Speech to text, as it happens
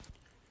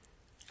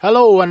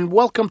Hello and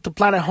welcome to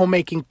Planet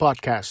Homemaking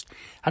Podcast.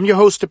 I'm your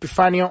host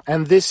Epifanio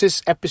and this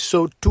is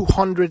episode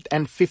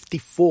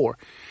 254.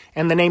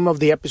 And the name of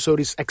the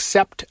episode is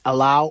Accept,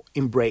 Allow,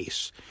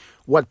 Embrace.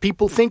 What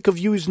people think of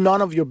you is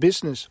none of your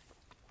business.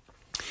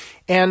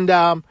 And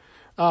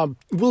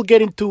we'll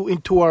get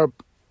into our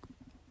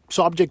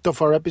subject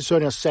of our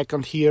episode in a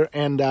second here.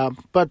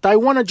 But I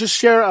want to just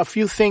share a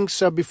few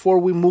things before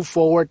we move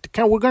forward.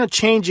 We're going to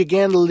change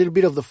again a little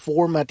bit of the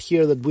format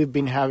here that we've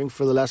been having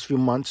for the last few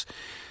months.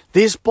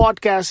 This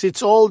podcast,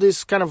 it's all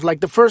this kind of like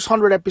the first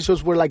 100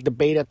 episodes were like the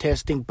beta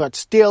testing, but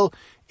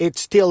it's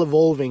still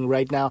evolving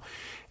right now.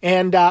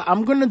 And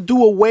I'm going to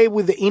do away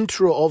with the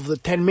intro of the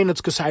 10 minutes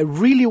because I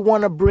really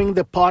want to bring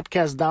the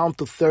podcast down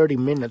to 30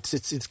 minutes.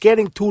 It's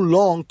getting too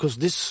long because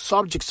these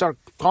subjects are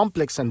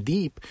complex and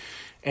deep.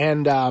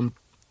 And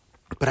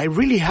but I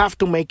really have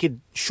to make it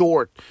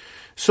short.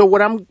 So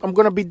what I'm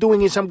going to be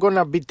doing is I'm going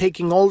to be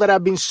taking all that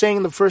I've been saying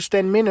in the first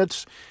 10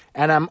 minutes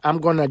and I'm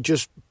going to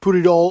just put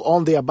it all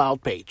on the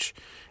About page.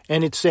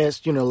 And it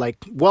says,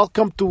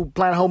 welcome to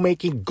Planet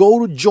Homemaking.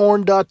 Go to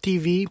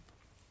journ.tv.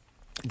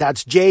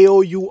 That's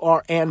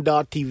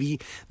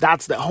JOURN.tv.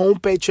 That's the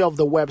homepage of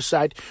the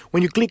website.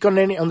 When you click on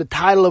the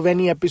title of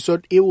any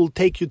episode, it will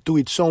take you to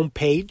its own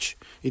page,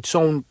 its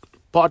own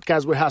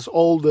podcast where it has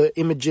all the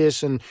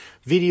images and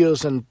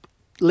videos and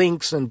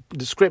links and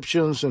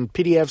descriptions and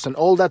PDFs and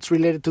all that's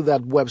related to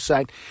that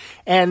website.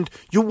 And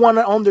you want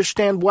to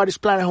understand what is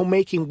Planet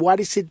Homemaking, what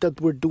is it that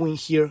we're doing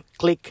here,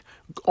 click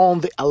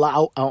on the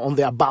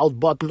About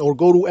button or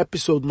go to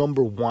episode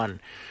number 1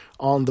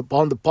 on the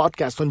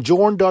podcast on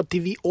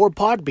journ.tv or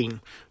Podbean.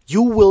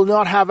 You will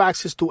not have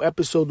access to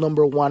episode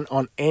number 1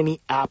 on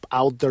any app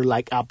out there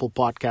like Apple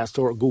Podcasts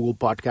or Google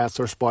Podcasts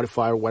or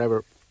Spotify or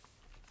whatever.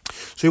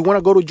 So you want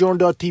to go to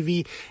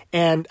journ.tv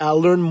and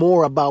learn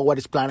more about what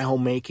is Planet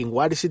Homemaking.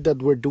 What is it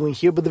that we're doing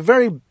here? But the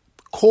very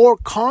core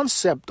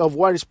concept of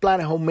what is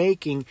Planet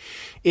Homemaking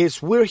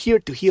is we're here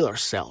to heal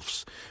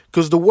ourselves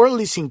because the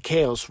world is in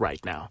chaos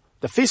right now.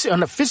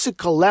 On a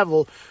physical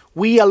level,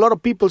 a lot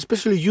of people,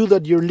 especially you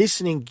that you're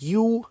listening,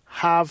 you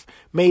have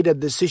made a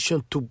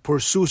decision to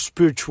pursue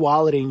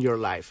spirituality in your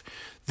life.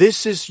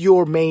 This is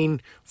your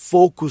main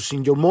focus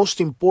and your most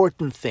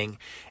important thing.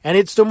 And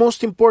it's the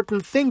most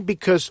important thing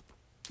because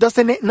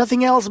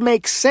nothing else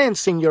makes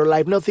sense in your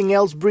life. Nothing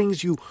else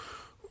brings you,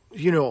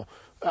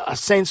 a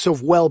sense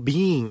of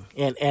well-being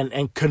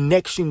and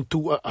connection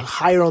to a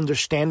higher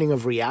understanding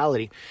of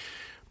reality.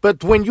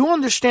 But when you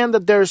understand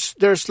that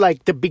there's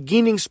like the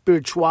beginning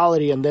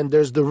spirituality and then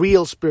there's the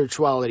real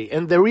spirituality.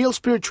 And the real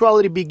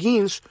spirituality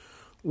begins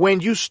when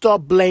you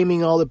stop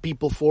blaming other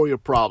people for your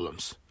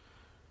problems.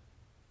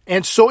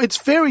 And so it's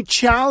very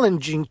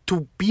challenging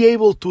to be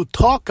able to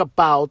talk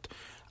about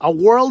a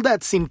world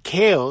that's in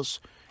chaos,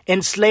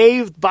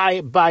 enslaved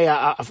by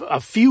a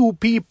few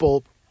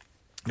people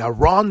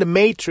around the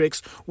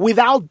matrix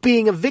without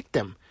being a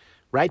victim,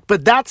 right?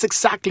 But that's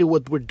exactly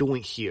what we're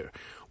doing here.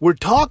 We're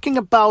talking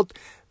about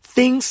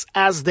things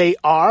as they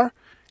are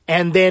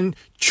and then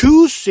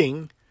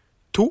choosing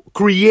to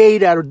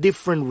create a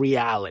different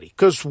reality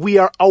because we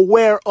are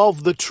aware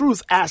of the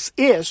truth as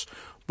is,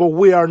 but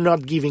we are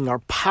not giving our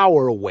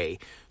power away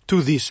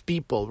to these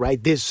people,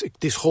 right? This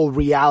whole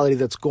reality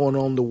that's going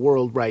on in the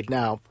world right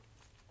now.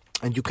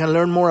 And you can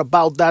learn more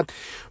about that.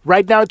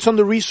 Right now it's on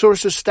the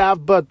resources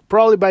tab, but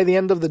probably by the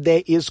end of the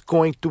day it's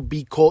going to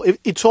be called,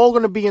 it's all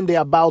going to be in the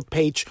About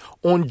page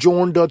on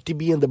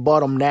journ.tv in the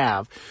bottom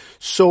nav.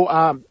 So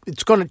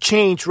it's going to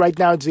change. Right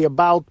now it's the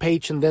About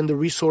page and then the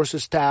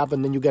resources tab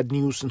and then you got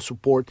news and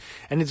support.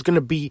 And it's going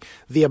to be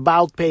the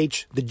About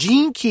page, the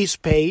Gene Keys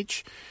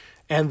page,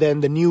 and then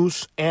the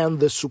news and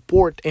the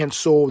support. And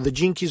so the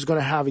Gene Key is going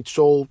to have its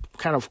own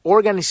kind of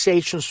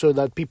organization so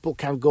that people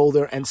can go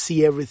there and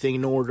see everything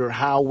in order,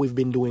 how we've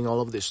been doing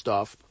all of this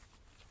stuff.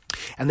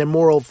 And then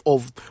more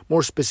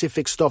more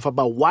specific stuff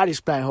about what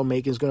is Planet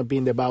Homemaking is going to be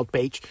in the About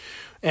page.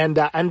 And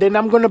then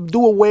I'm going to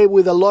do away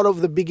with a lot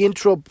of the big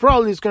intro.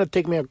 Probably it's going to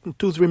take me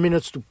 2-3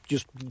 minutes to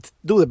just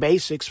do the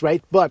basics,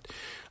 right? But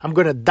I'm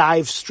going to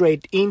dive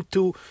straight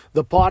into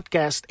the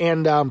podcast.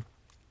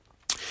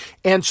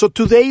 And so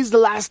today is the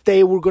last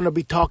day we're going to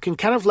be talking,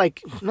 kind of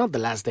like, not the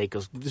last day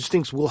because these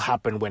things will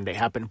happen when they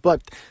happen,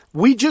 but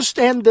we just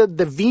ended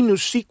the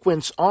Venus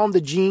sequence on the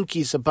Gene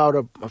Keys about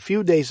a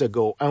few days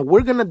ago, and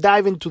we're going to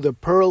dive into the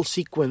Pearl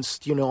sequence,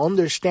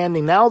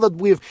 understanding now that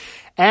we've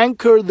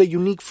anchored the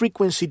unique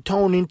frequency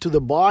tone into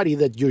the body,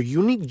 that your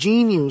unique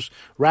genius,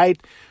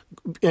 right,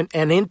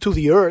 and into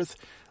the earth.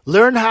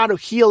 Learn how to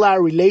heal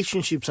our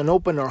relationships and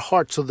open our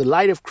hearts so the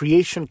light of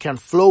creation can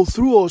flow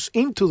through us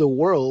into the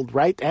world,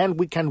 right? And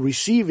we can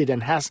receive it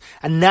and has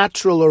a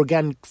natural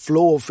organic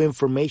flow of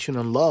information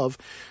and love.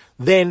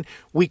 Then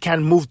we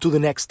can move to the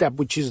next step,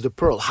 which is the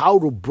Pearl. How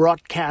to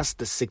broadcast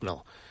the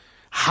signal.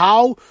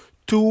 How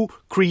to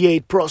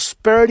create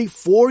prosperity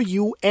for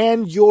you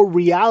and your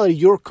reality,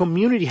 your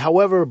community,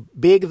 however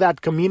big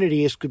that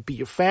community is. Could be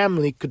your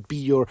family, it could be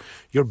your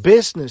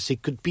business,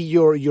 it could be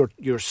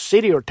your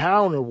city or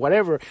town or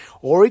whatever,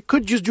 or it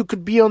could just, you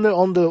could be on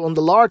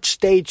the large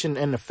stage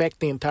and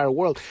affect the entire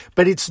world.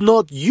 But it's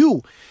not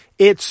you.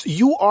 It's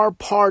you are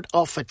part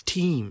of a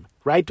team,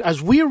 right?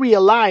 As we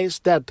realize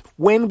that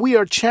when we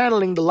are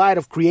channeling the light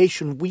of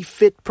creation, we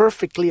fit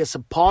perfectly as a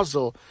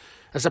puzzle,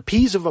 as a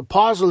piece of a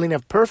puzzle in a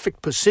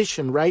perfect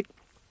position, right?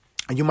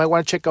 And you might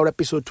want to check out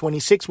episode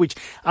 26, which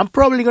I'm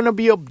probably going to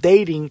be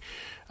updating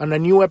on a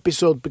new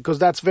episode because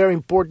that's very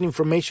important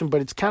information.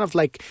 But it's kind of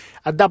like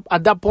at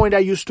that point I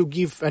used to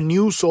give a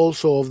news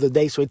also of the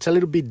day, so it's a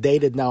little bit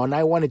dated now, and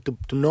I wanted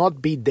to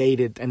not be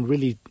dated and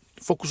really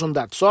focus on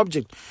that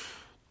subject.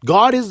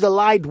 God is the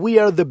light. We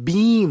are the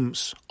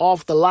beams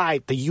of the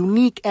light, the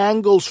unique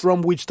angles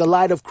from which the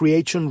light of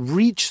creation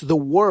reach the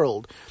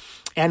world.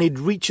 And it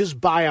reaches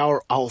by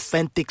our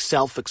authentic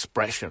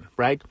self-expression,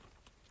 right?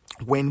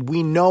 When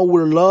we know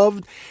we're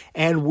loved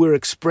and we're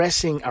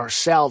expressing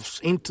ourselves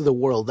into the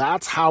world,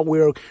 that's how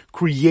we're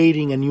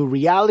creating a new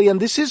reality.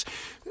 And this is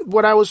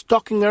what I was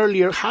talking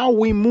earlier, how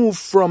we move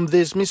from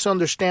this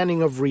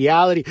misunderstanding of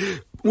reality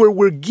where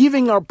we're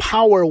giving our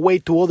power away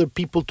to other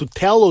people to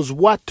tell us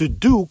what to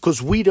do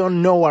because we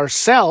don't know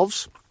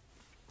ourselves.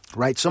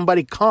 Right?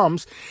 Somebody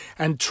comes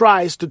and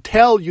tries to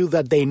tell you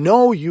that they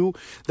know you,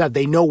 that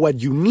they know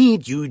what you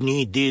need. You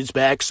need this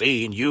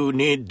vaccine. You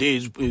need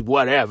this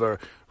whatever.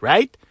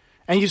 Right?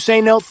 And you say,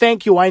 no,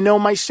 thank you. I know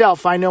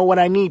myself. I know what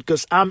I need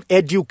because I'm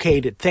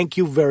educated. Thank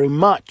you very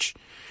much.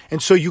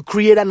 And so you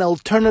create an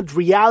alternate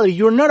reality.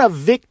 You're not a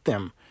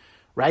victim.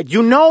 Right?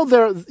 You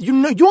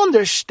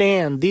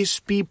understand these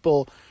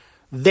people.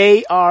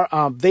 They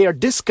are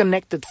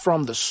disconnected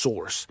from the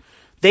source.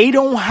 They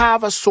don't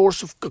have a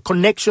source of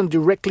connection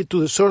directly to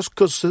the source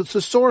because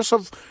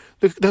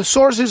the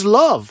source is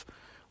love.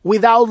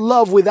 Without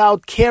love,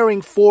 without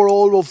caring for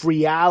all of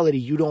reality,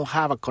 you don't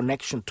have a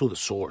connection to the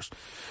source.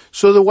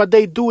 So what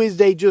they do is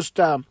they just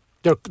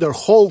their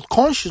whole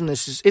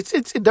consciousness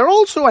is they're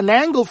also an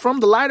angle from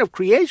the light of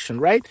creation,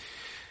 right?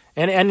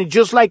 And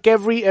just like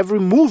every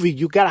movie,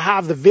 you gotta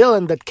have the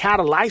villain that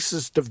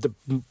catalyzes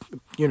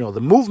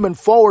the movement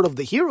forward of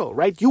the hero,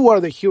 right? You are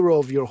the hero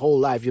of your whole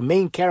life, your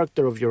main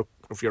character of your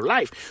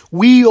life.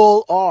 We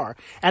all are.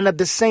 And at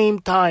the same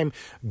time,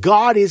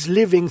 God is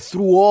living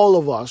through all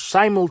of us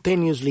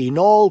simultaneously in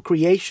all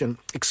creation,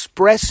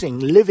 expressing,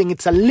 living.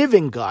 It's a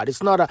living God.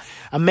 It's not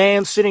a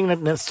man sitting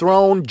on a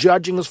throne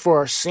judging us for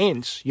our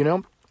sins, you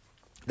know?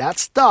 That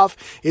stuff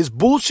is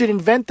bullshit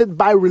invented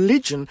by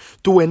religion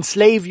to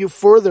enslave you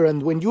further.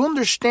 And when you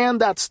understand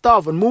that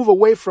stuff and move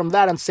away from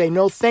that and say,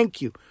 no,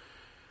 thank you,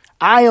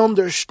 I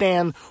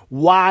understand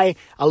why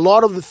a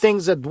lot of the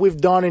things that we've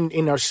done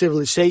in our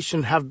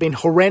civilization have been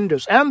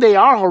horrendous. And they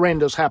are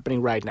horrendous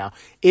happening right now.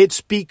 It's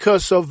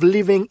because of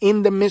living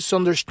in the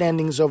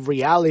misunderstandings of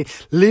reality,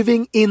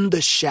 living in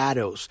the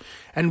shadows.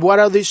 And what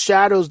are these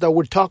shadows that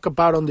we talk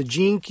about on the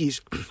Gene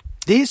Keys?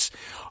 These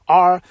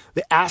are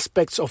the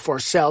aspects of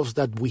ourselves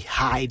that we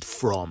hide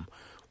from.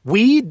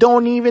 We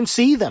don't even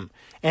see them.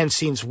 And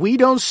since we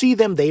don't see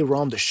them, they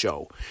run the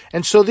show.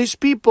 And so these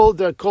people,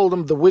 they call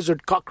them the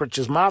Wizard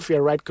Cockroaches Mafia,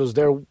 right? Because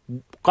they're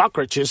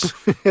cockroaches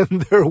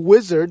and they're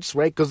wizards,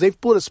 right? Because they've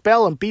put a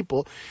spell on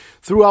people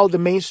throughout the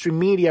mainstream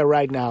media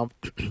right now.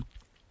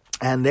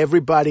 And not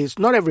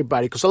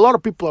everybody, because a lot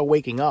of people are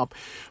waking up,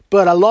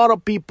 but a lot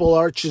of people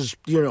are just,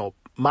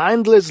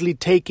 mindlessly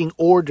taking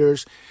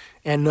orders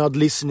and not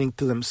listening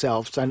to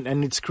themselves.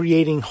 And it's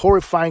creating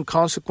horrifying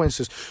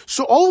consequences.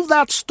 So all of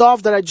that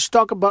stuff that I just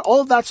talked about, all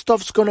of that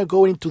stuff is going to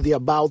go into the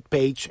About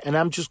page. And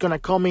I'm just going to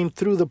come in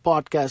through the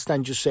podcast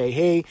and just say,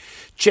 hey,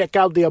 check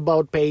out the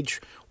About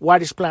page.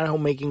 What is Planet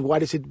Homemaking?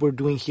 What is it we're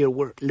doing here?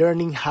 We're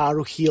learning how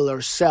to heal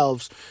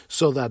ourselves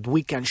so that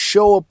we can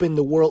show up in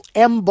the world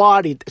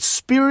embodied,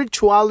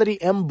 spirituality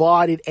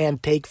embodied,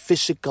 and take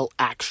physical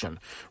action,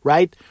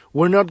 right?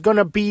 We're not going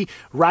to be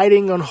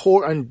riding on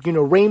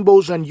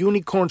rainbows and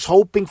unicorns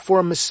hoping for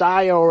a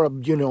messiah or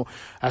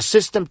a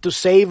system to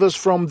save us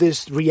from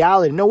this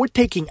reality. No, we're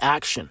taking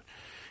action.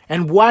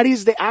 And what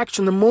is the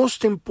action? The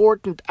most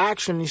important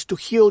action is to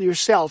heal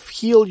yourself,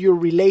 heal your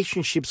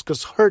relationships,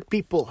 because hurt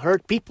people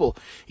hurt people.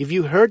 If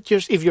you're hurt,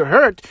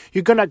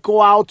 you're gonna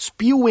go out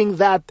spewing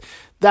that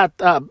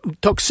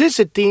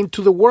toxicity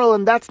into the world,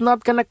 and that's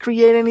not gonna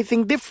create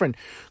anything different.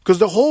 Because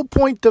the whole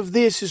point of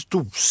this is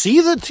to see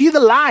the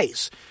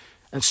lies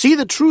and see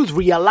the truth,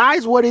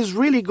 realize what is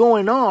really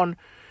going on,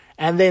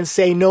 and then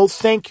say, no,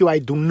 thank you. I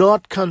do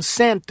not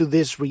consent to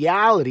this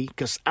reality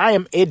because I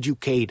am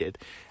educated.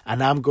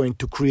 And I'm going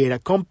to create a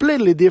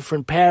completely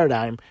different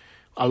paradigm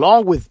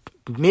along with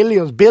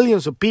millions,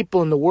 billions of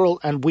people in the world.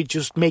 And we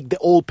just make the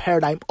old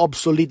paradigm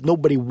obsolete.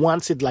 Nobody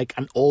wants it like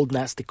an old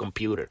nasty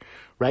computer,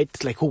 right?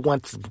 It's like, who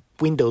wants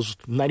Windows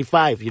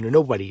 95?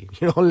 Nobody,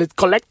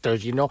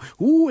 collectors,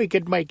 I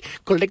get my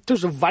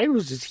collectors of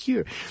viruses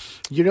here.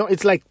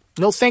 It's like,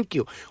 No, thank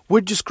you.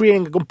 We're just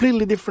creating a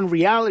completely different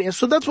reality. And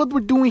so that's what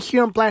we're doing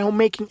here on Planet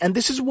Homemaking. And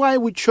this is why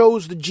we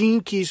chose the Gene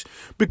Keys,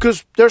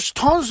 because there's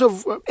tons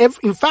of,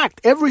 in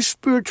fact, every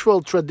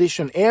spiritual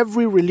tradition,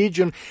 every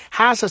religion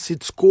has as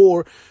its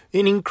core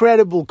an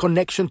incredible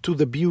connection to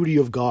the beauty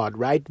of God,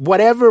 right?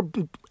 Whatever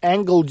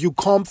angle you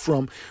come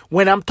from,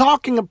 when I'm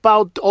talking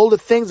about all the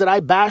things that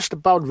I bashed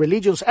about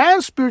religions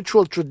and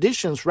spiritual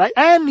traditions, right?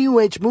 And New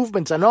Age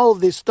movements and all of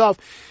this stuff,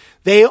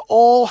 they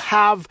all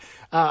have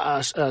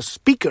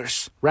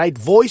speakers, right?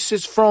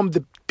 Voices from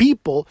the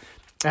people,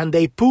 and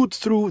they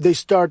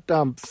start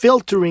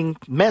filtering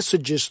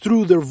messages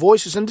through their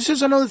voices. And this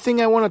is another thing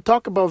I want to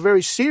talk about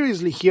very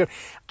seriously here.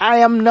 I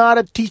am not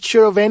a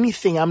teacher of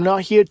anything. I'm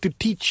not here to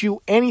teach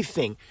you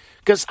anything,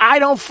 because I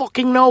don't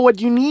fucking know what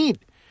you need,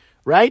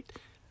 right?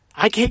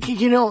 I can't,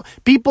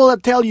 people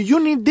that tell you, you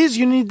need this,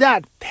 you need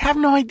that, they have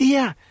no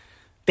idea.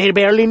 They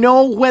barely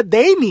know what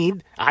they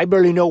need. I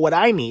barely know what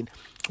I need.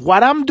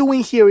 What I'm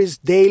doing here is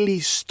daily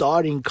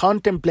starting,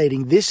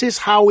 contemplating. This is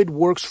how it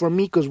works for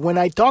me, because when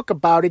I talk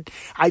about it,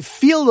 I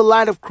feel the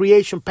light of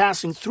creation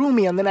passing through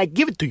me, and then I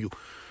give it to you,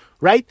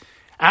 right?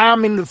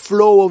 I'm in the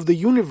flow of the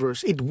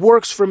universe. It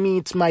works for me.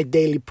 It's my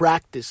daily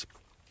practice.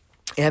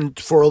 And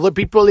for other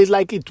people, it's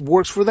like it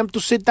works for them to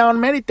sit down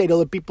and meditate.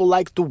 Other people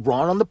like to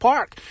run on the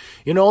park.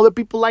 Other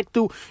people like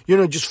to,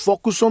 just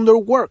focus on their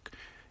work,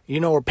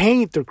 or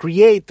paint or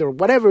create or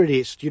whatever it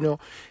is,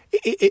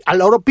 A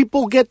lot of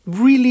people get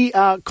really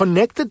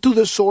connected to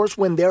the source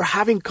when they're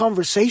having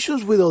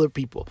conversations with other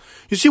people.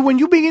 You see, when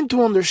you begin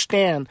to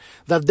understand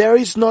that there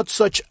is not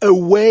such a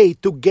way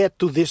to get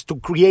to this, to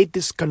create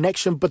this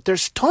connection, but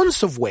there's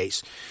tons of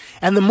ways.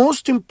 And the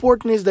most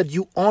important is that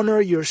you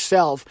honor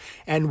yourself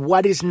and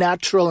what is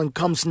natural and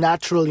comes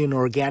naturally and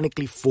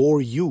organically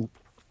for you.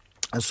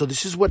 And so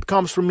this is what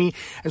comes from me.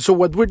 And so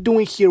what we're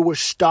doing here, we're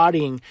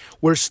starting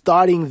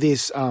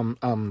this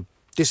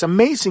this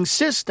amazing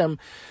system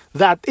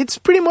that it's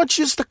pretty much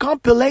just a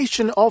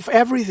compilation of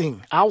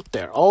everything out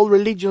there. All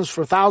religions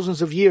for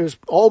thousands of years,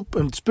 all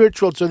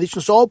spiritual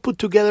traditions, all put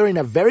together in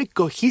a very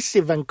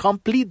cohesive and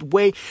complete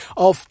way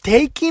of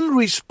taking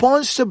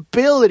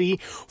responsibility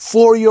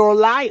for your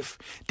life,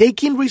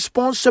 taking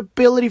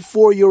responsibility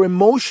for your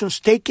emotions,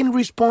 taking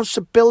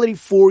responsibility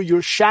for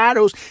your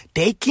shadows,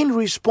 taking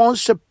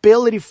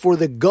responsibility for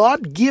the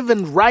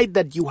God-given right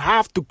that you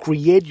have to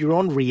create your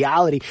own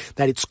reality,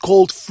 that it's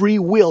called free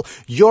will,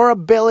 your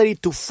ability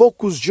to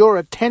focus your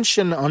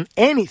attention on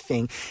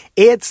anything.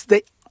 It's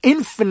the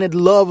infinite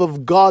love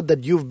of God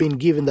that you've been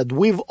given, that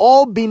we've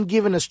all been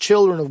given as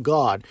children of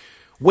God.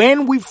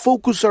 When we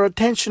focus our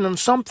attention on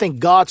something,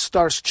 God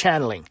starts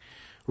channeling.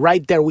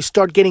 Right there, we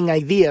start getting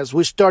ideas.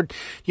 We start,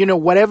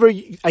 whatever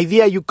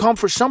idea you come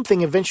for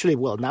something, eventually,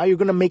 now you're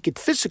going to make it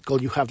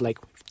physical. You have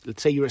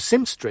let's say you're a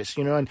seamstress,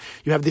 and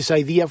you have this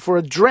idea for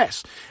a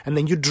dress, and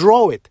then you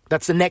draw it.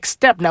 That's the next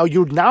step. Now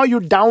you're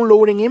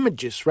downloading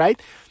images, right?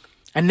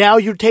 And now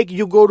you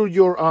go to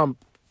your,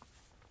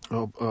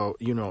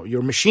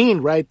 your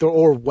machine, right?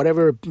 Or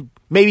whatever.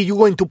 Maybe you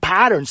go into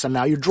patterns, and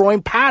now you're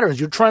drawing patterns.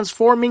 You're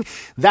transforming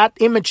that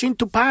image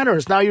into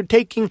patterns. Now you're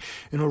taking,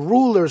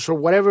 rulers or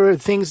whatever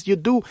things you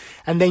do,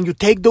 and then you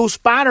take those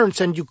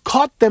patterns and you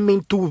cut them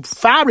into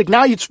fabric.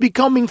 Now it's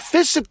becoming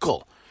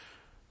physical.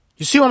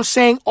 You see what I'm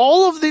saying?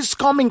 All of this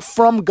coming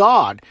from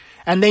God.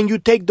 And then you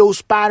take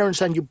those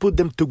patterns and you put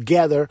them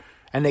together.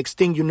 And next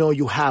thing you know,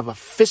 you have a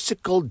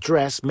physical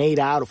dress made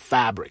out of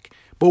fabric.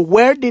 But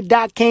where did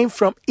that came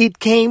from? It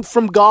came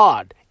from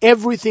God.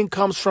 Everything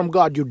comes from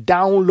God. You're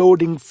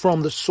downloading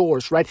from the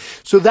source, right?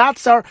 So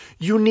that's our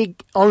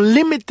unique,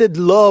 unlimited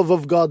love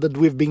of God that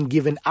we've been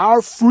given.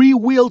 Our free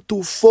will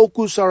to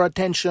focus our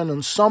attention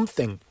on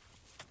something.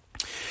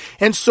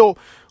 And so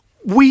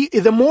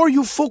the more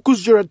you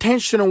focus your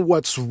attention on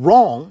what's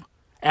wrong,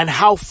 and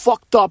how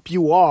fucked up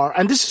you are.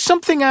 And this is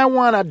something I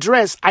want to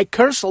address. I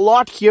curse a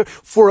lot here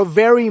for a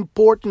very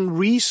important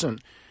reason.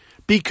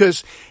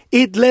 Because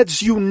it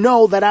lets you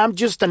know that I'm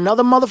just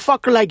another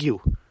motherfucker like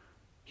you.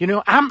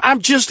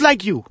 I'm just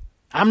like you.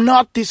 I'm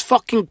not this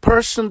fucking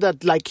person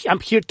that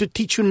I'm here to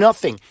teach you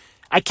nothing.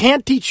 I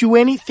can't teach you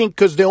anything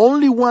because the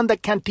only one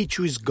that can teach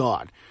you is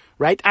God.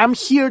 Right? I'm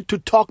here to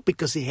talk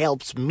because it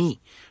helps me,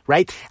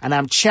 right? And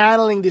I'm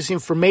channeling this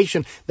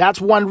information.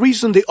 That's one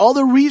reason. The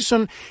other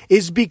reason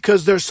is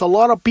because there's a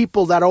lot of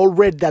people that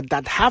already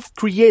that have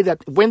created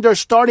that when they're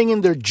starting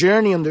in their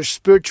journey, on their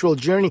spiritual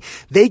journey,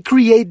 they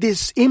create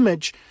this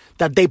image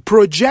that they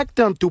project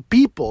onto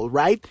people,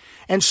 right?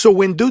 And so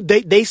when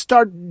they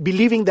start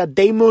believing that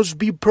they must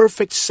be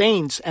perfect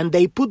saints, and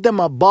they put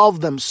them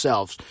above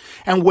themselves.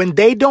 And when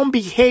they don't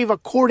behave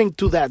according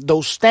to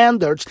those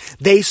standards,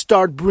 they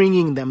start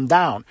bringing them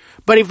down.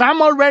 But if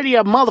I'm already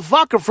a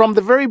motherfucker from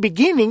the very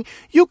beginning,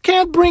 you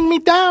can't bring me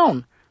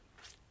down,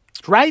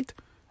 right?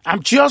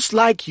 I'm just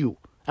like you.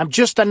 I'm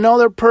just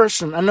another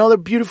person, another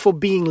beautiful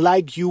being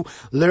like you,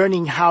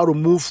 learning how to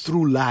move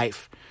through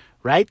life,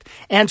 right?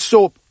 And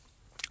so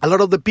a lot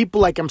of the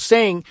people, like I'm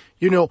saying,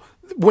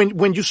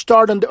 when you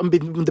start on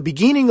the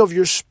beginning of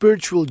your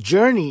spiritual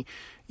journey,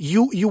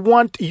 you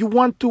want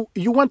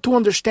to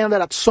understand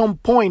that at some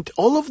point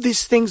all of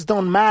these things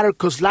don't matter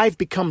because life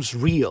becomes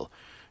real.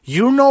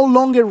 You're no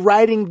longer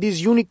riding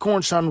these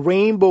unicorns and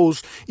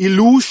rainbows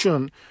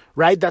illusion,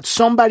 right? That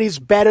somebody's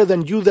better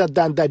than you,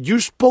 that you're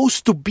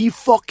supposed to be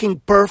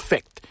fucking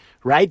perfect,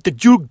 right?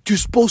 That you're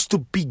supposed to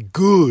be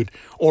good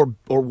or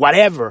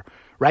whatever.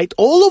 Right?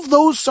 All of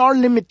those are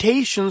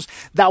limitations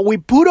that we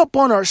put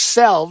upon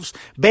ourselves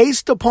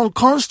based upon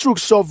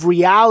constructs of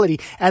reality,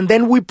 and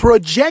then we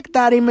project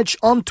that image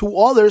onto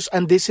others,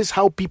 and this is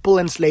how people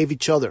enslave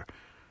each other,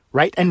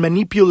 right? And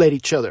manipulate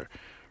each other,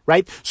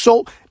 right?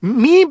 So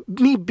me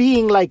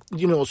being like,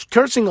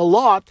 cursing a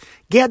lot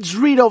gets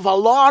rid of a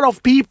lot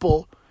of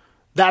people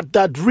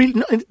that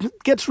really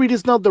gets rid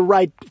is not the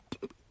right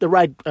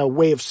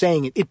way of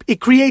saying it. It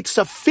creates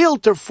a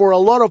filter for a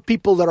lot of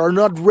people that are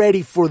not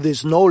ready for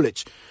this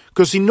knowledge.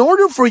 Because in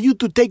order for you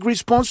to take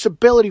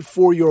responsibility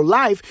for your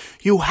life,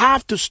 you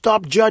have to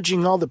stop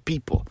judging other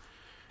people.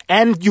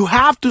 And you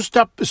have to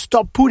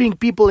stop putting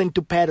people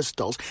into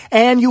pedestals.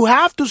 And you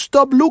have to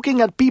stop looking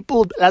at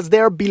people as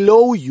they're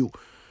below you.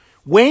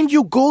 When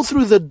you go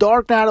through the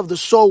dark night of the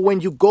soul,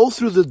 when you go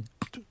through the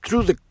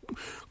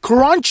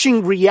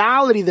crunching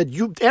reality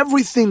that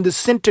everything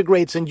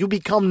disintegrates and you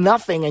become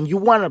nothing and you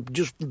want to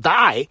just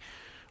die,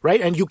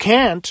 right? And you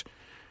can't.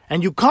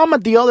 And you come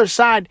at the other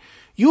side,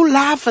 you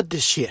laugh at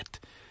this shit.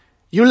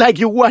 You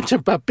watch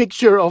a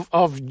picture of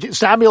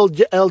Samuel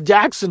L.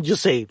 Jackson,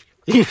 just say,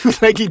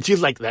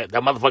 just like that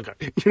motherfucker,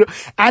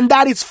 and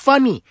that is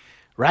funny,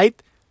 right?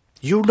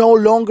 You no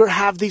longer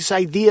have these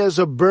ideas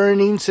of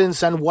burning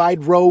incense and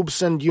white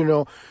robes and,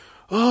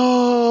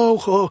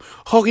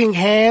 hugging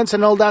hands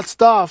and all that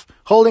stuff.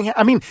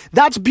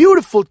 That's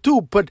beautiful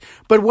too. But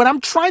what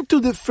I'm trying to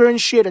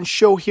differentiate and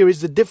show here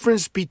is the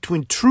difference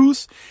between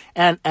truth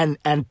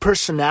and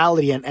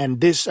personality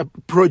and this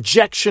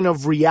projection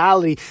of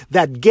reality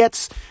that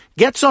gets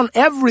on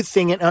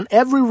everything and on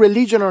every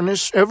religion, on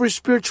every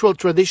spiritual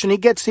tradition.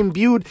 It gets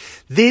imbued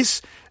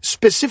this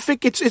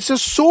specific, it's a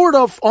sort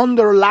of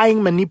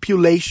underlying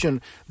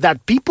manipulation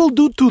that people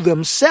do to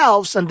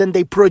themselves and then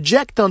they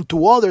project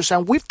onto others.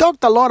 And we've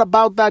talked a lot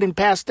about that in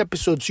past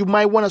episodes. You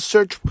might want to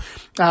search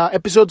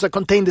episodes that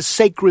contain the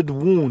sacred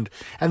wound.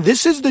 And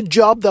this is the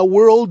job that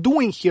we're all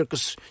doing here,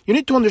 because you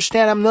need to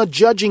understand I'm not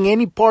judging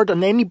any part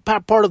of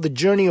the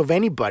journey of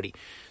anybody.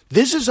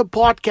 This is a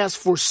podcast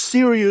for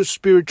serious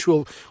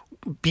spiritual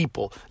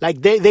people.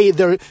 Like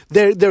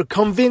they're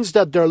convinced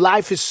that their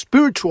life is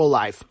spiritual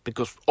life,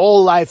 because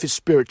all life is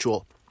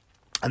spiritual,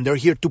 and they're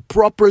here to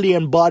properly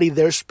embody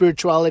their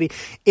spirituality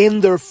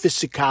in their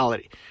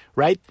physicality,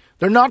 right?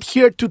 They're not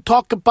here to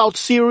talk about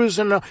serious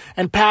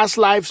and past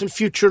lives and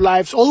future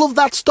lives. All of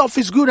that stuff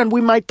is good, and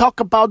we might talk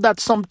about that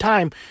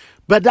sometime.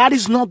 But that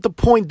is not the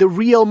point. The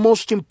real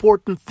most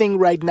important thing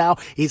right now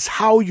is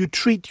how you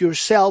treat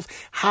yourself.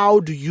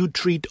 How do you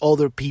treat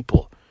other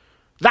people?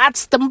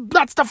 That's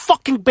the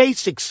fucking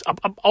basics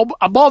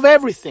above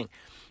everything.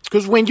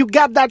 Because when you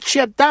got that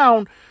shit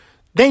down,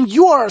 then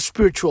you are a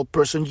spiritual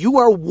person. You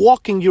are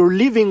walking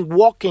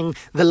the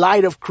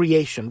light of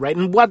creation, right?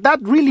 And what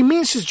that really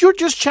means is you're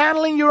just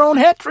channeling your own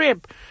head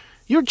trip.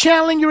 You're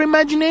channeling your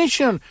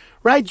imagination,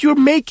 right? You're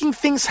making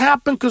things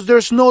happen because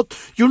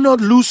you're not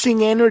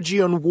losing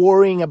energy on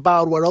worrying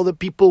about what other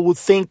people would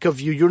think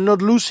of you. You're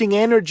not losing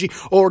energy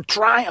or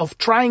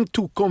trying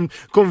to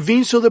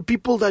convince other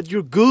people that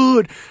you're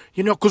good,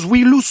 because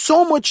we lose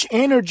so much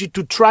energy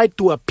to try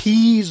to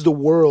appease the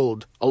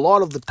world a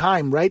lot of the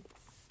time, right?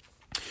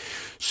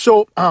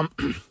 So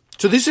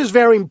this is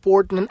very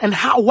important. And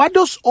what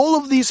does all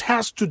of this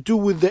has to do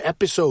with the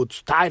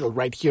episode's title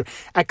right here?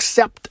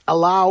 Accept,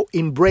 allow,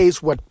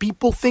 embrace. What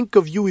people think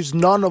of you is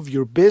none of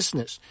your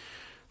business.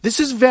 This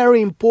is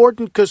very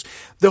important because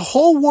the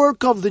whole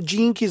work of the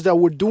Gene Keys that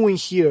we're doing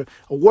here,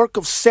 a work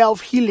of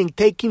self-healing,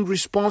 taking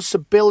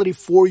responsibility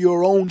for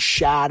your own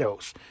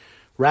shadows,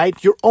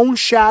 right? Your own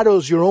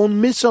shadows, your own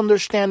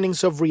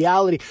misunderstandings of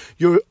reality,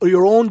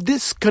 your own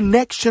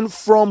disconnection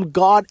from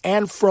God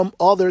and from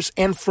others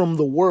and from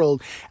the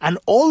world. And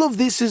all of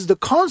this is the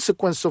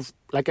consequence of,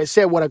 like I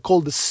said, what I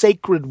call the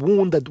sacred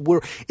wound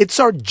it's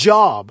our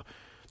job.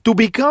 To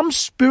become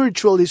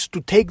spiritual is to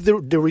take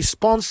the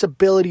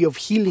responsibility of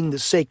healing the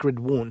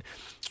sacred wound,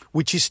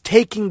 which is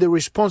taking the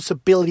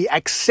responsibility,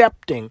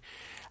 accepting,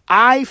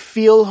 I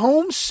feel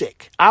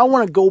homesick. I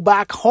want to go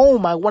back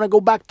home. I want to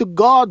go back to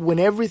God when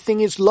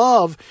everything is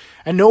love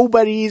and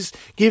nobody is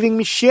giving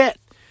me shit,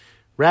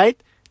 right?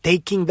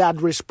 Taking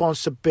that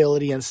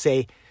responsibility and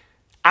say,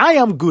 I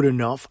am good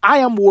enough. I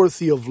am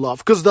worthy of love.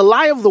 Because the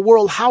lie of the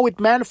world, how it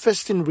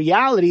manifests in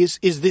reality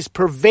is this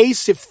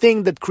pervasive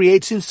thing that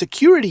creates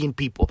insecurity in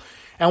people.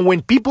 And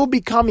when people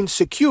become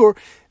insecure,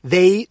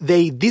 they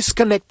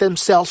disconnect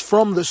themselves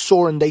from the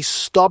source and they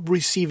stop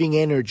receiving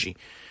energy.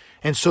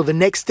 And so the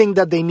next thing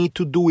that they need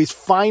to do is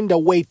find a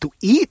way to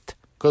eat,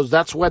 because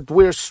that's what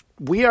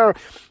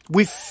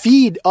we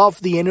feed off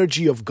the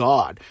energy of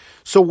God.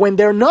 So when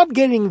they're not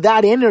getting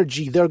that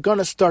energy, they're going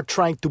to start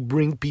trying to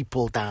bring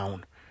people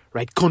down,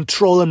 right?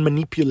 Control and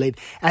manipulate.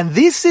 And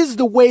this is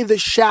the way the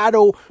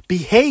shadow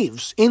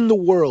behaves in the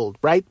world,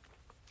 right?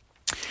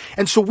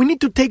 And so we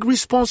need to take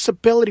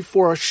responsibility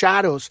for our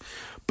shadows.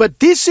 But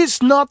this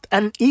is not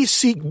an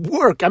easy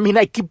work. I mean,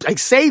 I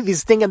say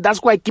this thing, and that's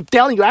why I keep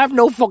telling you, I have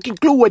no fucking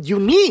clue what you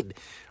need,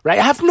 right?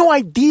 I have no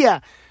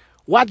idea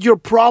what your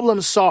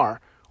problems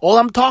are. All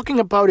I'm talking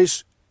about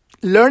is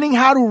learning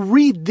how to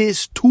read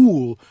this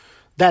tool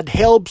that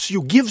helps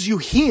you, gives you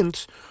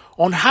hints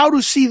on how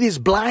to see this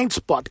blind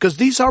spot, because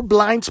these are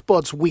blind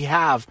spots we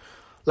have.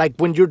 Like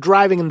when you're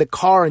driving in the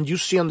car and you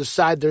see on the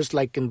side, there's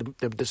like in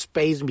the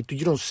space in between,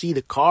 you don't see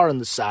the car on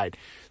the side.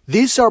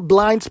 These are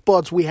blind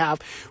spots we have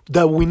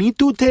that we need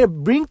to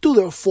bring to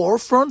the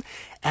forefront,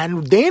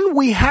 and then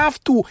we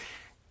have to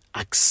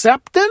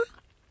accept them,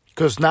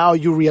 because now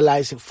you're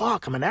realizing,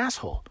 fuck, I'm an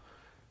asshole,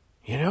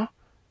 you know?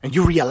 And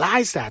you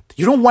realize that.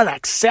 You don't want to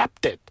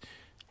accept it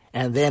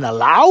and then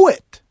allow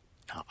it.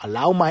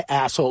 Allow my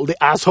asshole,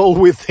 the asshole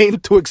within,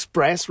 to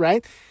express,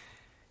 right?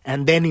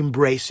 And then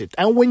embrace it.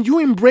 And when you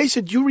embrace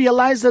it, you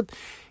realize that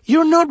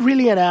you're not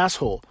really an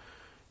asshole.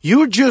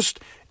 You're just,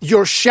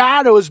 your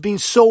shadow has been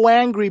so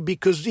angry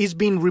because it's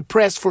been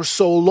repressed for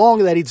so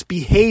long that it's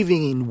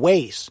behaving in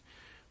ways,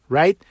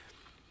 right?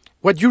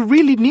 What you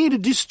really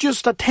need is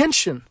just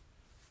attention.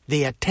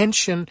 The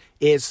attention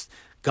is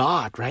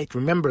God, right?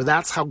 Remember,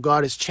 that's how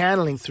God is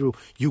channeling through.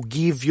 You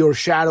give your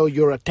shadow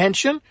your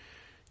attention,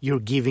 you're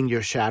giving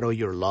your shadow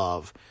your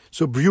love.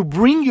 So you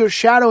bring your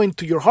shadow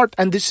into your heart.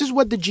 And this is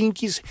what the Gene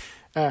Keys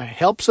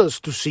helps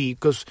us to see,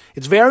 because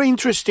it's very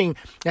interesting.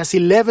 There's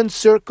 11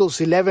 circles,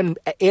 11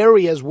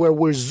 areas where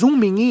we're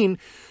zooming in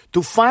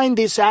to find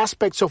these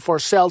aspects of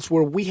ourselves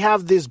where we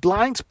have these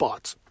blind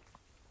spots.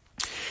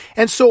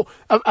 And so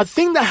a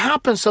thing that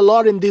happens a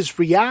lot in this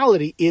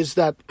reality is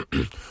that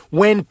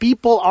when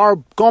people are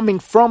coming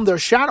from their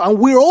shadow, and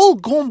we're all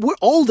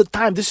the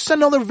time. This is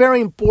another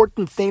very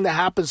important thing that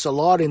happens a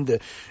lot in the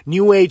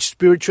New Age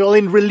spiritual,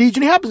 in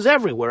religion. It happens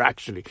everywhere,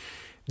 actually.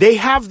 They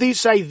have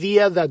this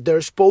idea that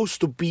they're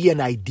supposed to be an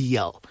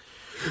ideal,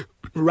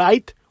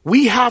 right?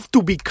 We have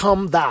to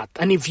become that.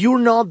 And if you're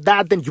not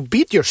that, then you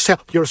beat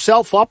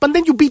yourself up, and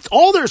then you beat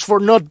others for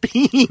not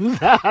being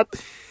that.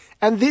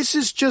 And this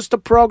is just a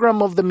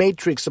program of the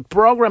Matrix, a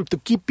program to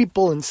keep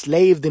people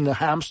enslaved in a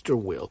hamster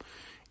wheel.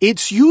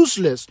 It's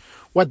useless.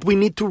 What we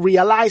need to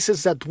realize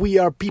is that we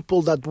are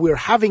people, that we're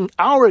having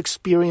our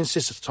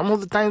experiences. Some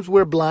of the times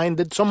we're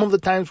blinded, some of the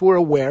times we're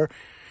aware.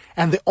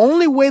 And the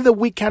only way that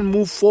we can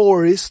move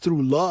forward is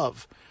through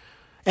love.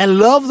 And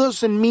love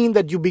doesn't mean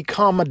that you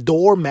become a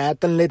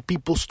doormat and let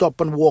people stop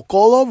and walk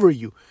all over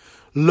you.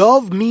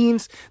 Love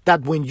means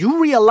that when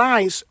you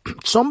realize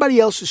somebody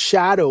else's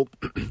shadow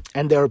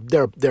and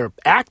they're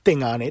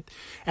acting on it,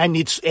 and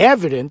it's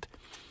evident,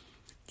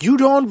 you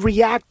don't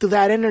react to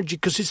that energy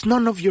because it's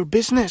none of your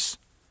business,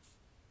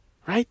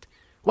 right?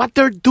 What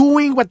they're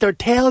doing, what they're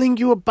telling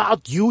you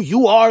about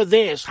you are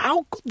this.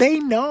 How could they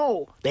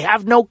know? They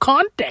have no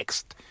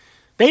context.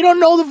 They don't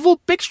know the full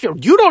picture.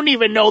 You don't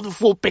even know the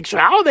full picture.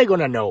 How are they going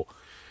to know,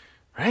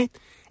 right?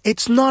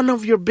 It's none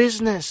of your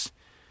business,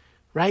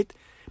 right?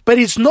 But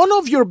it's none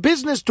of your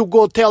business to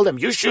go tell them,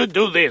 you should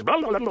do this,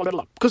 blah, blah, blah,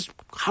 blah. Because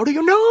how do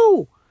you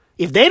know?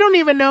 If they don't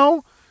even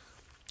know,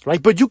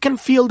 right? But you can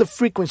feel the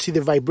frequency,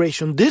 the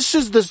vibration. This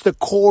is the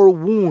core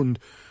wound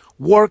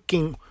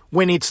working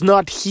when it's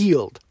not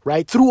healed,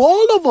 right? Through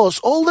all of us,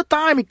 all the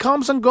time, it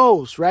comes and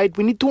goes, right?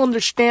 We need to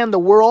understand that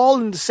we're all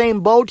in the same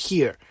boat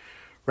here,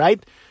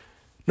 right?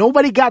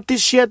 Nobody got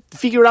this shit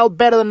figured out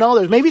better than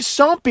others. Maybe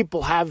some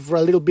people have for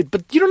a little bit,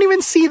 but you don't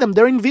even see them.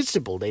 They're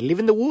invisible. They live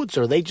in the woods,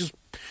 or they just,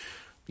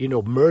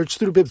 merge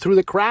through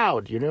the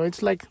crowd.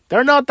 It's like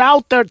they're not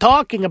out there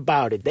talking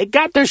about it. They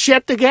got their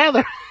shit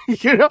together,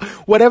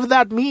 whatever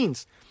that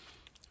means,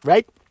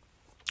 right?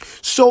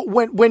 So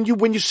when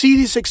you see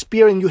this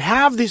experience, you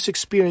have this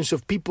experience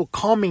of people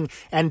coming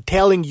and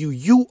telling you,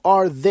 you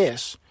are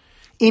this,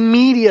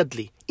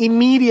 immediately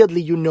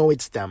you know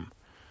it's them.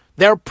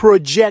 They're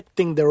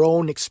projecting their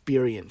own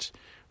experience,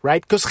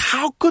 right? Because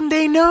how can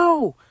they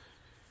know?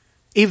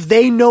 If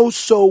they know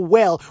so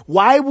well,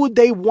 why would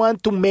they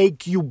want to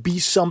make you be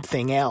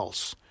something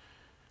else,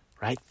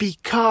 right?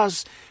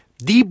 Because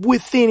deep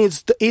within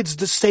it's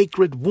the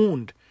sacred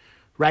wound,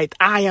 right?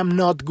 I am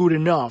not good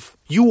enough.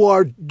 You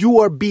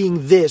are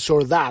being this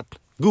or that,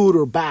 good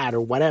or bad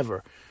or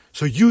whatever.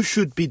 So you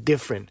should be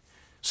different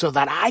so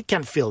that I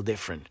can feel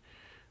different,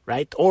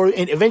 right?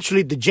 And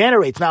eventually it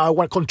degenerates. Now I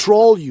want to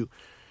control you.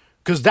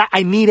 Because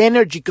I need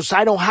energy, because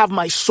I don't have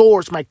my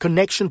source, my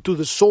connection to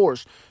the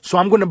source. So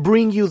I'm going to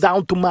bring you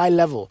down to my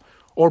level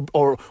or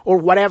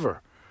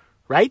whatever,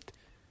 right?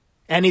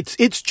 And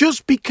it's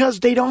just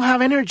because they don't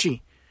have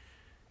energy.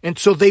 And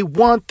so they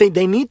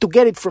need to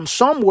get it from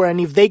somewhere.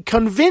 And if they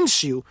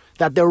convince you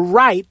that they're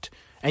right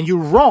and you're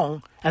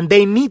wrong, and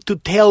they need to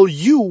tell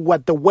you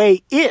what the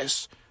way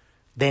is,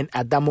 then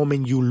at that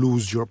moment you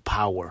lose your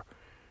power.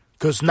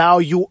 Because now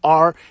you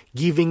are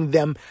giving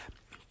them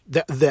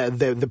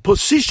the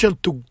position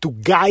to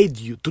guide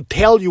you, to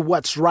tell you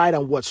what's right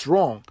and what's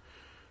wrong,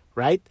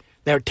 right?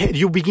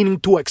 You're beginning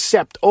to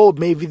accept, oh,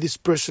 maybe this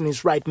person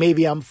is right.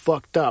 Maybe I'm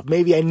fucked up.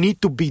 Maybe I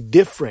need to be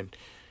different,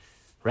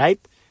 right?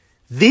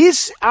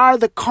 These are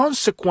the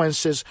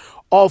consequences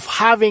of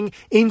having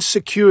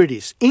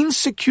insecurities.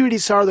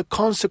 Insecurities are the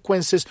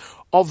consequences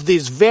of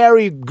this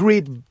very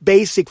great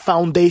basic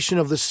foundation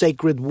of the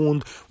sacred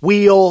wound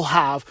we all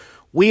have.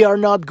 We are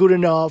not good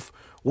enough.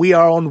 We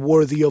are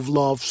unworthy of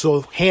love.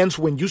 So hence,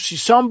 when you see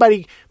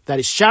somebody that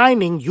is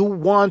shining, you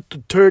want to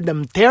tear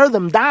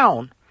them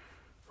down,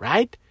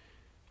 right?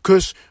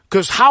 Because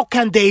how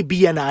can they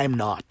be and I'm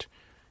not?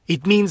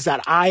 It means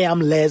that I am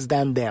less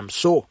than them.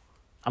 So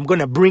I'm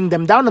going to bring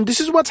them down. And this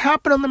is what's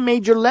happened on the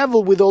major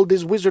level with all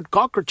these wizard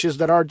cockroaches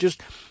that are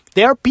just,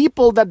 they're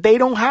people that they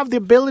don't have the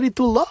ability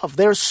to love.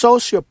 They're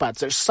sociopaths.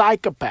 They're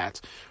psychopaths,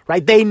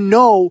 right? They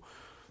know,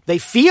 they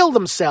feel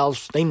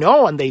themselves, they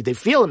know, and they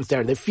feel them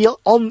there. They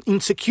feel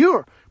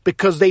insecure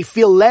because they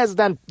feel less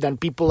than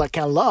people that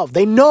can love.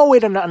 They know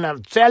it on a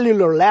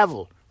cellular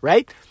level,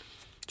 right?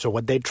 So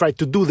what they try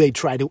to do, they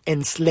try to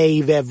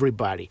enslave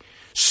everybody,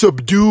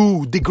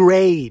 subdue,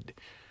 degrade,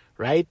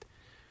 right?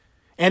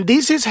 And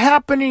this is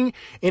happening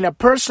in a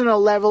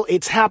personal level.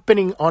 It's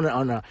happening on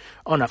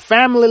a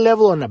family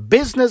level, on a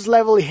business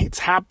level. It's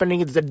happening.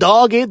 It's the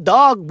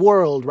dog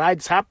world, right?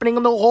 It's happening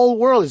in the whole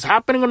world. It's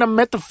happening on a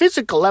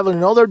metaphysical level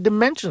in other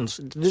dimensions.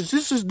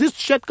 This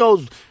shit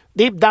goes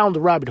deep down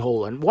the rabbit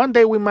hole, and one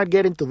day we might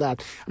get into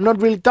that. I'm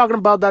not really talking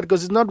about that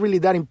because it's not really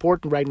that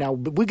important right now.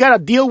 But we gotta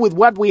deal with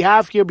what we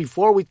have here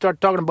before we start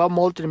talking about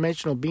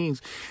multidimensional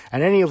beings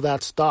and any of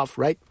that stuff,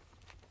 right?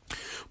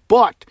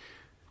 But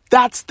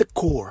that's the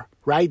core.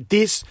 Right,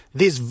 this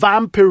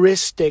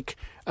vampiristic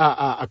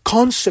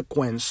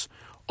consequence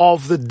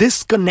of the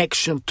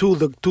disconnection to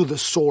the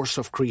source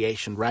of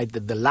creation, right,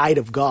 the light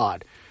of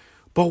God.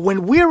 But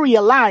when we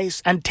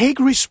realize and take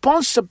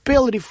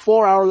responsibility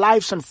for our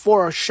lives and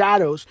for our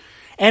shadows,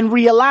 and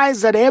realize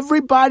that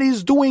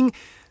everybody's doing,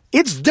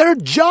 it's their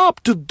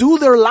job to do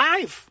their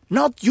life,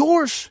 not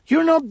yours.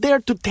 You're not there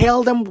to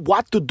tell them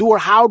what to do or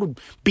how to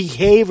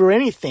behave or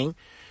anything.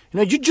 You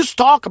know, you just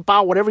talk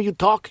about whatever you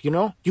talk, you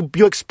know. You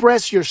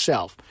express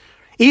yourself.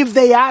 If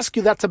they ask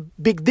you, that's a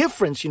big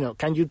difference, you know.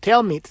 Can you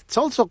tell me? It's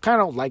also kind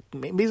of like,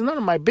 maybe it's none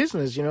of my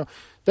business, you know.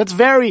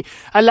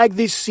 I like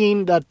this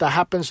scene that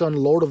happens on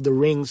Lord of the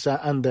Rings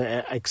and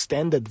the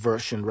extended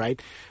version,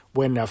 right?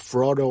 When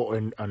Frodo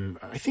and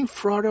I think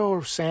Frodo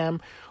or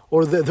Sam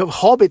or the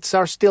hobbits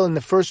are still in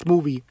the first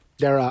movie.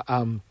 They're,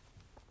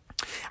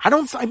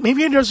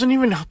 maybe it doesn't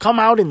even come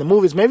out in the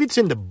movies. Maybe it's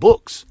in the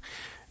books.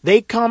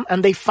 They come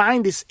and they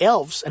find these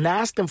elves and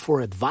ask them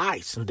for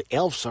advice. And the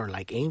elves are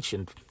like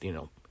ancient, you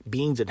know,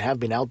 beings that have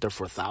been out there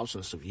for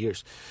thousands of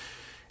years.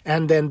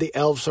 And then the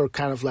elves are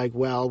kind of like,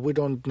 well, we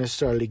don't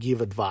necessarily give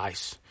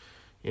advice.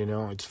 You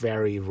know, it's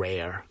very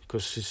rare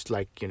because it's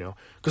like, you know,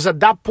 because at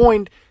that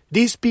point,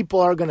 these people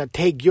are going to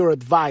take your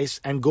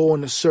advice and go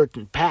on a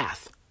certain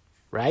path,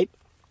 right?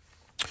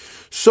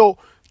 So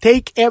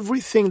take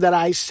everything that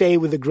I say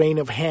with a grain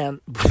of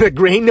with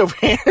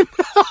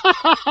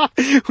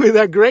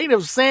a grain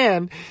of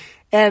sand,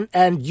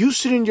 and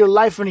use it in your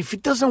life. And if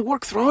it doesn't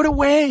work, throw it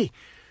away,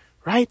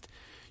 right?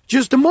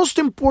 Just the most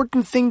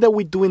important thing that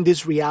we do in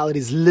this reality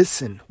is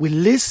listen. We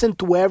listen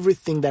to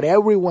everything that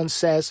everyone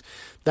says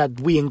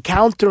that we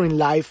encounter in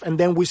life, and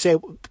then we say,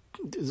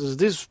 does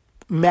this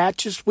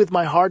matches with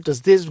my heart?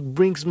 Does this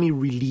brings me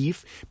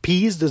relief,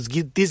 peace? Does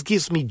this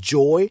gives me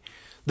joy?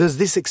 Does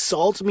this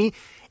exalts me,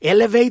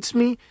 elevates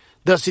me?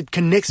 Does it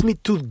connects me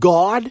to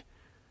God?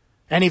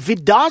 And if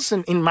it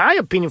doesn't, in my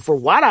opinion, for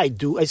what I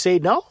do, I say,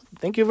 no,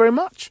 thank you very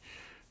much,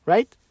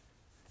 right?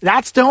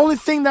 That's the only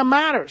thing that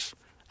matters.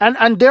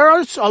 And there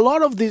is a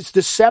lot of this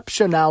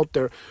deception out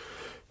there.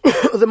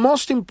 The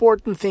most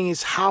important thing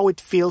is how it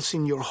feels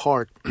in your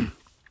heart.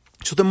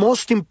 So the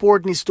most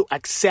important is to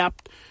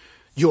accept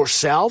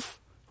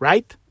yourself,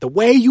 right? The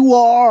way you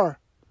are.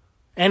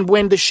 And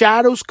when the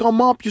shadows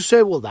come up, you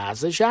say, well,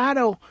 that's the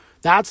shadow.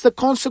 That's the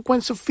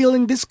consequence of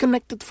feeling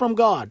disconnected from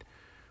God.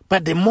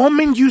 But the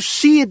moment you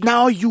see it,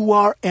 now you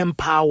are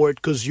empowered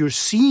because you're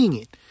seeing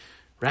it,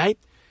 right?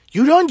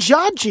 You don't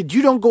judge it.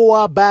 You don't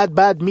go,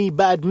 bad me.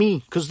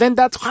 Because then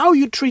that's how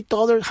you treat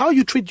others. How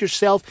you treat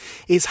yourself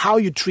is how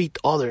you treat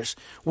others.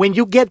 When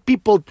you get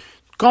people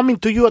coming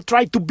to you and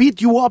try to beat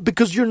you up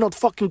because you're not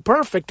fucking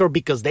perfect or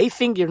because they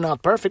think you're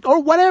not perfect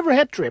or whatever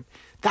head trip,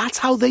 that's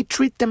how they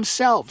treat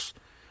themselves,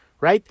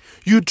 right?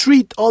 You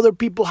treat other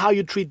people how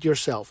you treat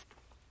yourself.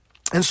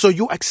 And so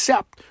you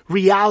accept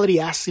reality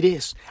as it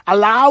is.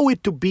 Allow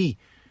it to be,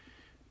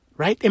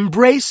 right?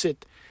 Embrace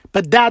it.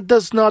 But that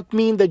does not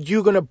mean that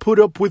you're going to put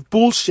up with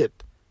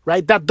bullshit,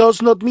 right? That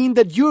does not mean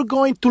that you're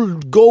going to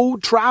go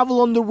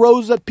travel on the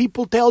roads that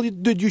people tell you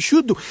that you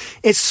should do.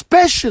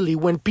 Especially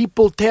when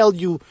people tell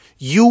you,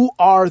 you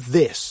are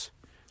this.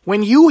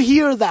 When you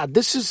hear that,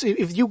 this is,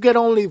 if you get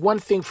only one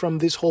thing from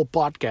this whole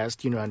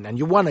podcast, you know, and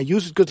you want to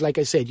use it, because like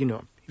I said, you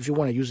know, if you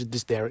want to use it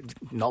this there,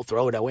 no,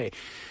 throw it away.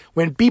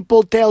 When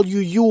people tell you,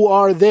 you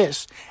are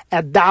this,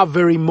 at that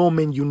very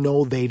moment, you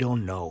know they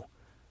don't know.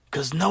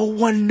 Because no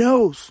one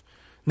knows.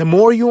 The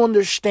more you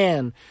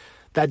understand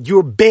that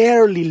you're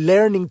barely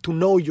learning to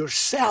know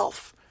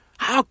yourself,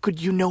 how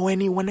could you know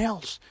anyone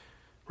else,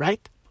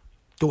 right?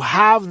 To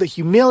have the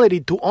humility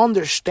to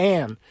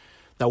understand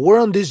that we're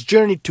on this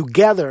journey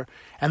together,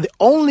 and the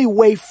only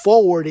way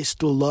forward is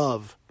to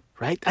love,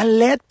 right? And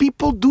let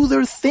people do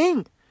their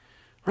thing,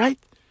 right?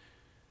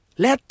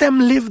 Let them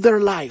live their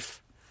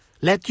life.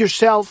 Let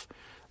yourself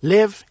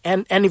live.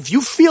 And if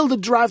you feel the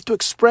drive to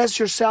express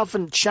yourself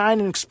and shine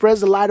and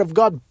express the light of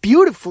God,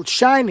 beautiful,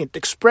 shine it,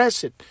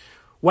 express it.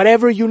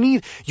 Whatever you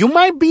need. You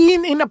might be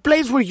in a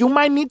place where you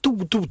might need to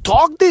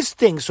talk these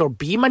things or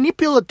be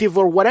manipulative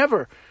or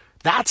whatever.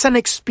 That's an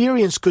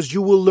experience, because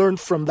you will learn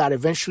from that.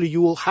 Eventually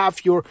you will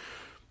have your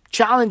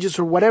challenges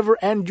or whatever,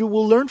 and you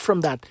will learn from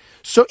that.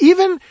 So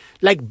even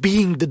like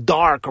being the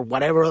dark or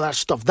whatever that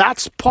stuff,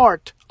 that's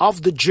part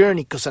of the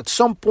journey, because at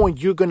some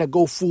point you're going to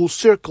go full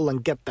circle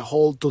and get the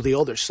whole to the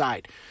other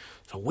side.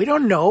 So we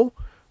don't know,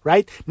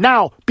 right?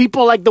 Now,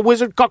 people like the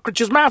Wizard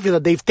Cockroaches Mafia,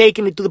 that they've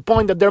taken it to the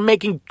point that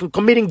they're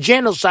committing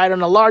genocide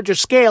on a larger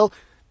scale.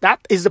 That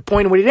is the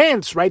point where it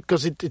ends, right?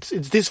 Because it's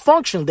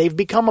dysfunctional. They've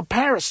become a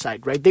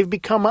parasite, right? They've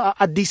become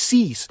a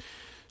disease.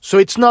 So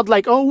it's not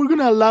like, oh, we're going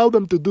to allow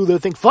them to do their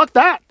thing. Fuck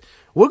that.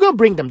 We're going to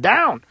bring them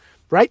down,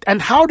 right?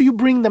 And how do you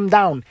bring them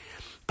down?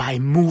 By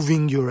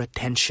moving your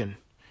attention.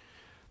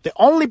 The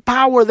only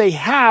power they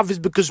have is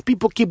because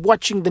people keep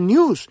watching the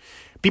news.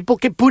 People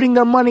keep putting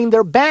their money in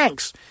their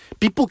banks.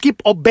 People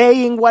keep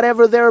obeying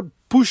whatever they're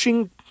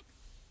pushing,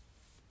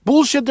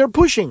 bullshit they're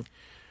pushing.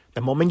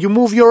 The moment you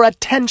move your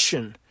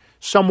attention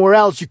somewhere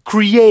else, you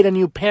create a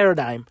new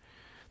paradigm.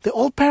 The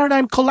old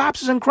paradigm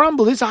collapses and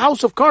crumbles. It's a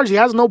house of cards. It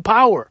has no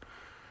power.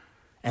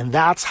 And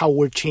that's how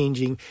we're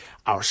changing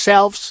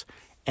ourselves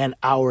and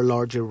our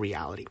larger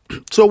reality.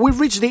 So we've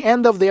reached the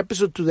end of the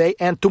episode today,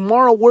 and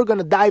tomorrow we're going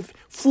to dive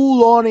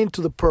full on into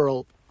the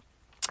pearl.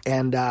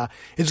 And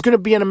it's going to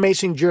be an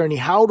amazing journey,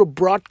 how to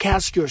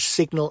broadcast your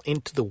signal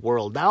into the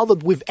world. Now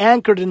that we've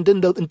anchored it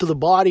into the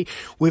body,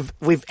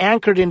 we've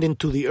anchored it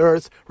into the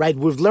earth, right?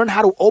 We've learned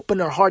how to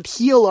open our heart,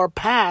 heal our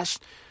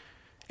past,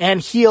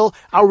 and heal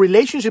our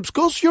relationships,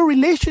 because your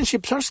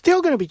relationships are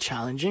still going to be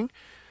challenging.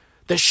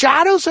 The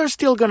shadows are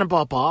still going to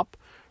pop up,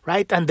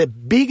 right? And the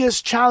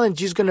biggest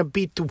challenge is going to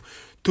be to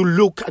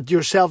look at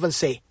yourself and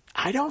say,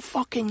 I don't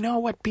fucking know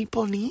what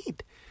people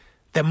need.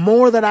 The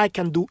more that I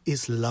can do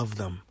is love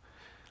them.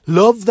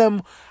 Love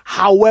them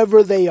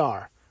however they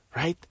are,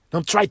 right?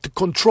 Don't try to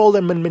control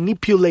them and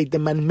manipulate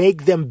them and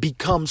make them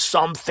become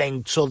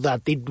something so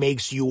that it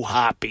makes you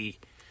happy,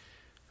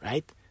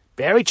 right?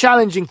 Very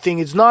challenging thing.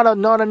 It's not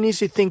an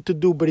easy thing to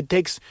do, but it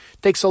takes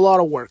a lot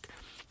of work.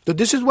 So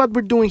this is what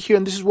we're doing here,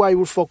 and this is why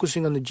we're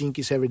focusing on the Gene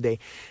Keys every day.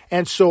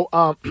 And so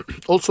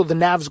also the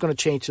nav is going to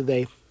change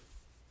today,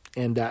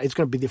 and it's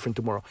going to be different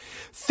tomorrow.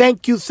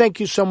 Thank you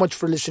so much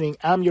for listening.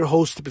 I'm your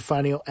host,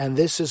 Epifanio, and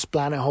this is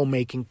Planet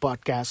Homemaking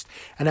Podcast.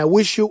 And I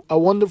wish you a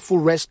wonderful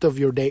rest of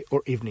your day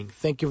or evening.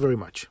 Thank you very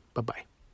much. Bye-bye.